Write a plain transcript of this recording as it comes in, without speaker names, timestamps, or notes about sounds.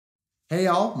Hey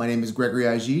y'all, my name is Gregory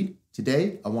Agid.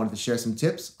 Today, I wanted to share some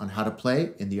tips on how to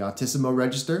play in the Altissimo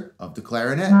register of the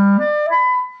clarinet.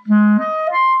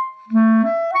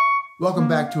 Welcome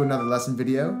back to another lesson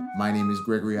video. My name is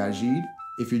Gregory Agid.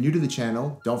 If you're new to the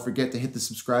channel, don't forget to hit the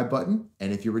subscribe button.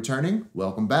 And if you're returning,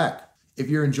 welcome back. If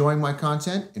you're enjoying my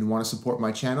content and want to support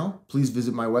my channel, please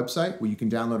visit my website where you can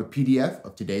download a PDF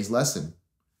of today's lesson.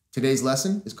 Today's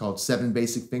lesson is called 7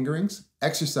 Basic Fingerings,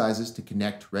 Exercises to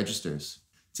Connect Registers.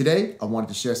 Today, I wanted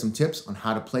to share some tips on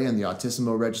how to play on the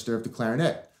Altissimo register of the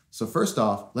clarinet. So first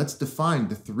off, let's define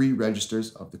the 3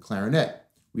 registers of the clarinet.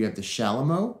 We have the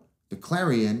shallow, the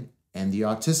clarion, and the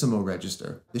Altissimo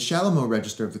register. The shallow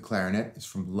register of the clarinet is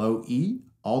from low E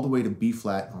all the way to B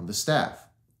flat on the staff.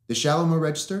 The shallow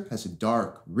register has a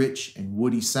dark, rich, and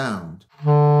woody sound.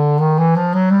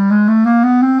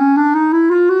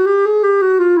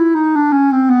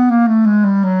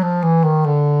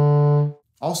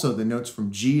 Also, the notes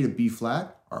from G to B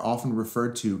flat are often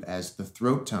referred to as the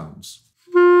throat tones.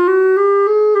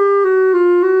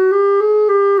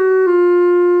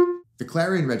 The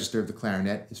clarion register of the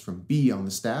clarinet is from B on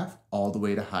the staff all the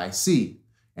way to high C,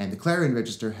 and the clarion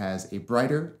register has a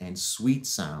brighter and sweet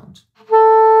sound.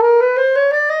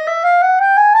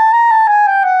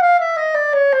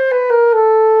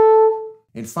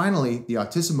 And finally, the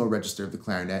Altissimo register of the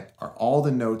clarinet are all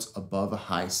the notes above a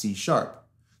high C sharp.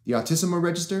 The Altissimo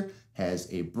register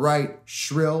has a bright,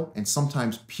 shrill, and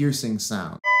sometimes piercing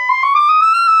sound.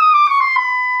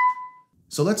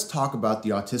 So let's talk about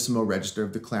the Altissimo register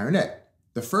of the clarinet.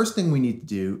 The first thing we need to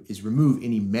do is remove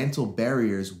any mental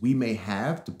barriers we may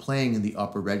have to playing in the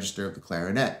upper register of the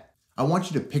clarinet. I want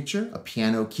you to picture a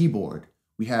piano keyboard.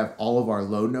 We have all of our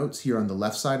low notes here on the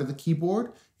left side of the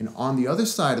keyboard, and on the other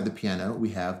side of the piano, we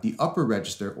have the upper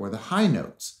register or the high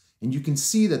notes. And you can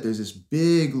see that there's this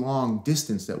big, long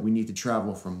distance that we need to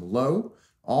travel from low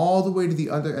all the way to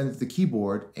the other end of the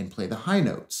keyboard and play the high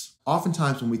notes.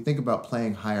 Oftentimes, when we think about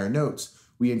playing higher notes,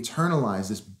 we internalize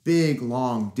this big,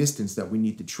 long distance that we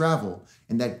need to travel,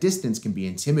 and that distance can be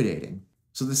intimidating.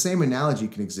 So the same analogy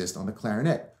can exist on the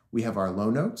clarinet. We have our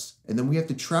low notes, and then we have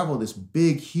to travel this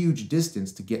big, huge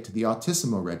distance to get to the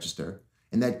Altissimo register,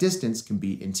 and that distance can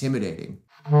be intimidating.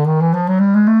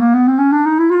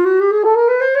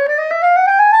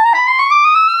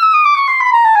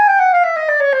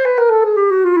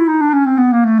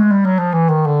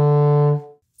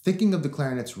 Thinking of the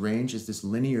clarinet's range as this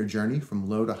linear journey from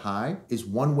low to high is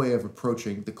one way of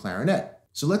approaching the clarinet.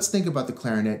 So let's think about the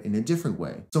clarinet in a different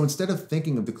way. So instead of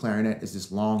thinking of the clarinet as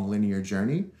this long linear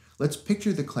journey, let's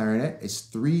picture the clarinet as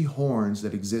 3 horns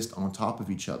that exist on top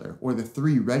of each other, or the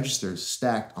 3 registers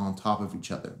stacked on top of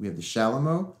each other. We have the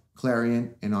shallow,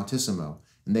 clarion, and Altissimo,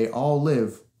 and they all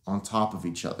live on top of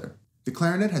each other. The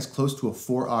clarinet has close to a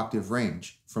 4-octave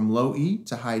range. From low E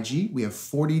to high G, we have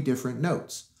 40 different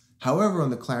notes. However, on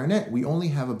the clarinet, we only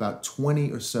have about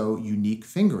 20 or so unique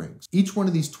fingerings. Each one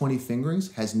of these 20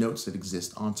 fingerings has notes that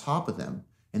exist on top of them,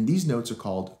 and these notes are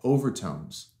called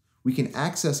overtones. We can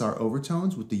access our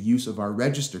overtones with the use of our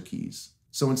register keys.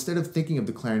 So instead of thinking of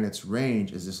the clarinet's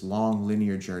range as this long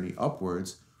linear journey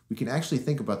upwards, we can actually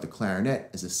think about the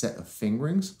clarinet as a set of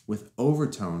fingerings with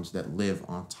overtones that live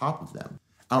on top of them.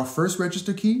 Our first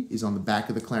register key is on the back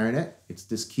of the clarinet. It's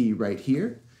this key right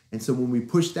here. And so when we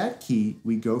push that key,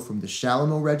 we go from the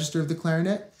shallow register of the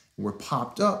clarinet, and we're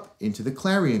popped up into the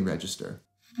clarion register.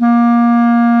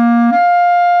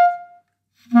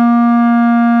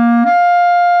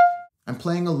 I'm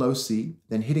playing a low C,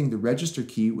 then hitting the register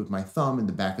key with my thumb in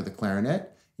the back of the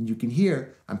clarinet, and you can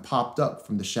hear I'm popped up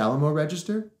from the shallow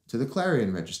register to the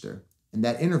clarion register, and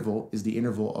that interval is the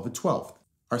interval of a 12th.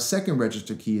 Our second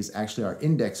register key is actually our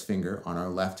index finger on our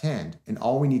left hand, and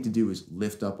all we need to do is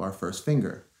lift up our first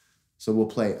finger. So we'll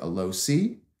play a low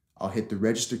C, I'll hit the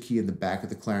register key in the back of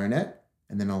the clarinet,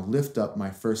 and then I'll lift up my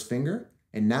first finger,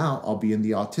 and now I'll be in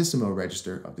the Altissimo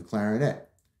register of the clarinet.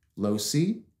 Low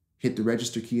C, hit the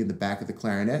register key in the back of the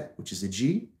clarinet, which is a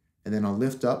G, and then I'll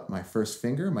lift up my first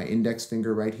finger, my index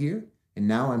finger right here, and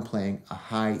now I'm playing a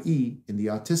high E in the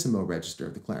Altissimo register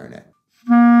of the clarinet.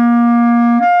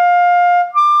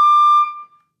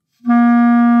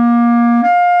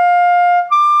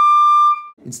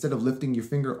 Instead of lifting your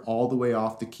finger all the way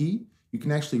off the key, you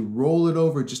can actually roll it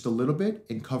over just a little bit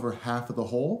and cover half of the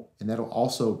hole, and that'll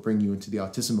also bring you into the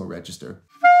Altissimo register.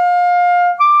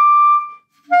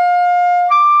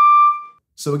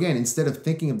 So again, instead of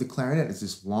thinking of the clarinet as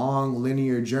this long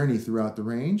linear journey throughout the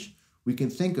range, we can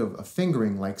think of a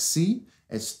fingering like C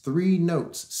as 3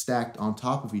 notes stacked on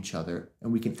top of each other,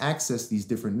 and we can access these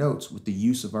different notes with the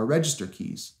use of our register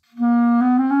keys.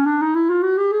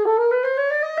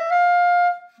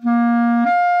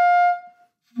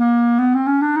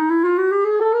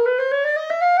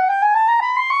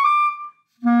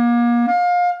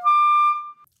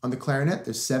 clarinet,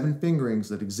 there's 7 fingerings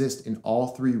that exist in all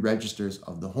 3 registers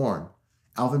of the horn.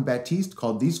 Alvin Baptiste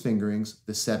called these fingerings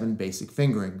the 7 basic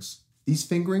fingerings. These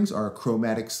fingerings are a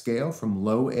chromatic scale from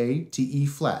low A to E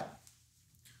flat.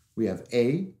 We have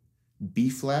A, B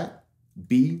flat,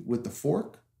 B with the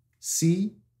fork,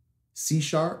 C, C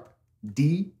sharp,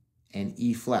 D, and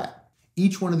E flat.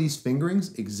 Each one of these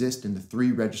fingerings exist in the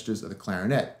 3 registers of the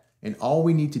clarinet, and all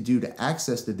we need to do to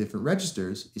access the different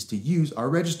registers is to use our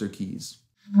register keys.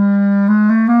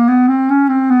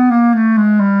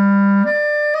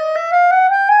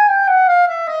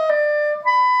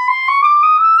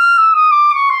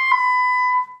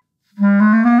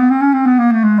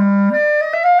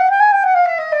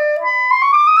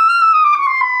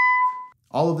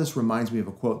 All of this reminds me of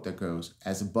a quote that goes,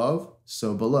 "As above,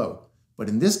 so below." But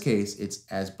in this case, it's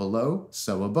 "as below,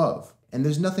 so above." And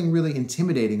there's nothing really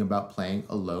intimidating about playing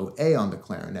a low A on the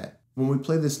clarinet. When we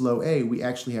play this low A, we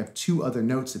actually have 2 other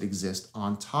notes that exist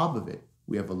on top of it.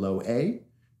 We have a low A,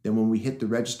 then when we hit the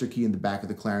register key in the back of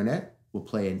the clarinet, we'll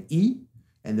play an E,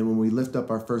 and then when we lift up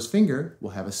our first finger,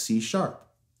 we'll have a C sharp.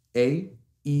 A,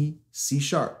 E, C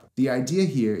sharp. The idea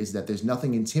here is that there's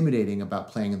nothing intimidating about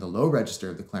playing in the low register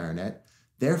of the clarinet.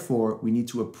 Therefore, we need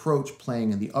to approach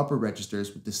playing in the upper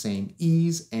registers with the same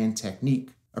ease and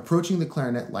technique. Approaching the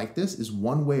clarinet like this is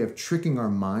one way of tricking our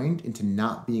mind into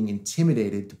not being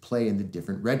intimidated to play in the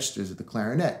different registers of the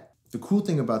clarinet. The cool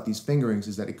thing about these fingerings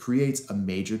is that it creates a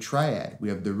major triad. We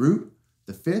have the root,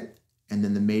 the 5th, and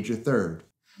then the major 3rd.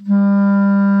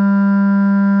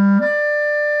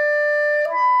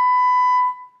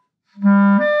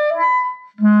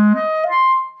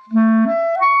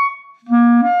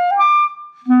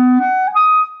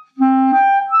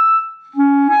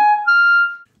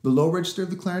 The low register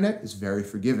of the clarinet is very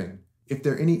forgiving. If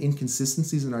there are any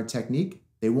inconsistencies in our technique,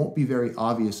 they won't be very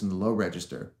obvious in the low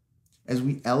register. As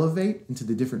we elevate into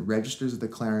the different registers of the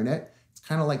clarinet, it's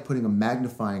kind of like putting a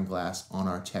magnifying glass on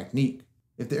our technique.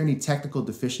 If there are any technical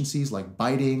deficiencies like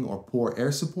biting or poor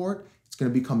air support, it's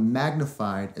going to become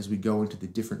magnified as we go into the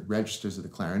different registers of the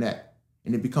clarinet.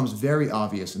 And it becomes very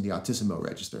obvious in the Altissimo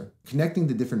register. Connecting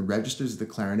the different registers of the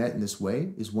clarinet in this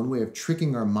way is one way of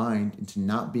tricking our mind into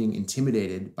not being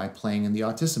intimidated by playing in the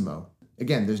Altissimo.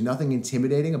 Again, there's nothing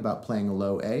intimidating about playing a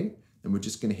low A, then we're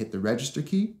just going to hit the register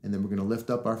key, and then we're going to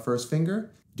lift up our first finger.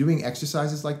 Doing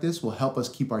exercises like this will help us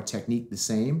keep our technique the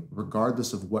same,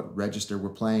 regardless of what register we're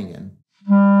playing in.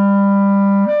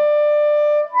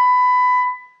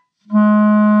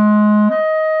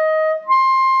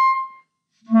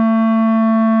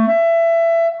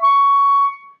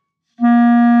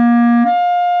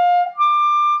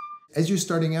 As you're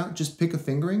starting out, just pick a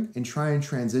fingering and try and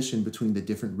transition between the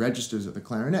different registers of the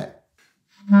clarinet.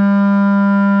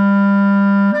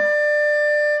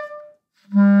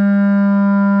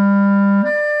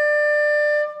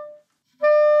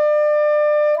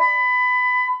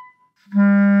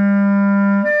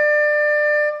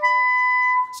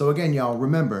 So again, y'all,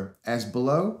 remember, as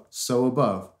below, so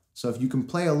above. So if you can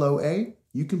play a low A,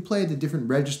 you can play the different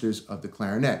registers of the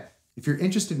clarinet. If you're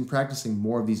interested in practicing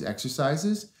more of these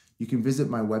exercises, you can visit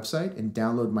my website and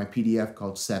download my PDF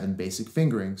called 7 Basic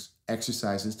Fingerings,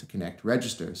 Exercises to Connect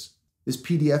Registers. This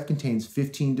PDF contains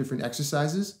 15 different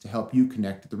exercises to help you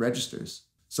connect to the registers.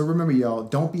 So remember, y'all,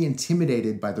 don't be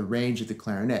intimidated by the range of the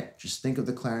clarinet. Just think of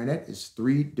the clarinet as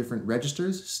 3 different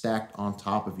registers stacked on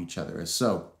top of each other as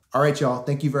so. All right, y'all,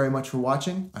 thank you very much for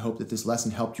watching. I hope that this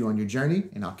lesson helped you on your journey,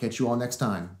 and I'll catch you all next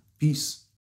time. Peace.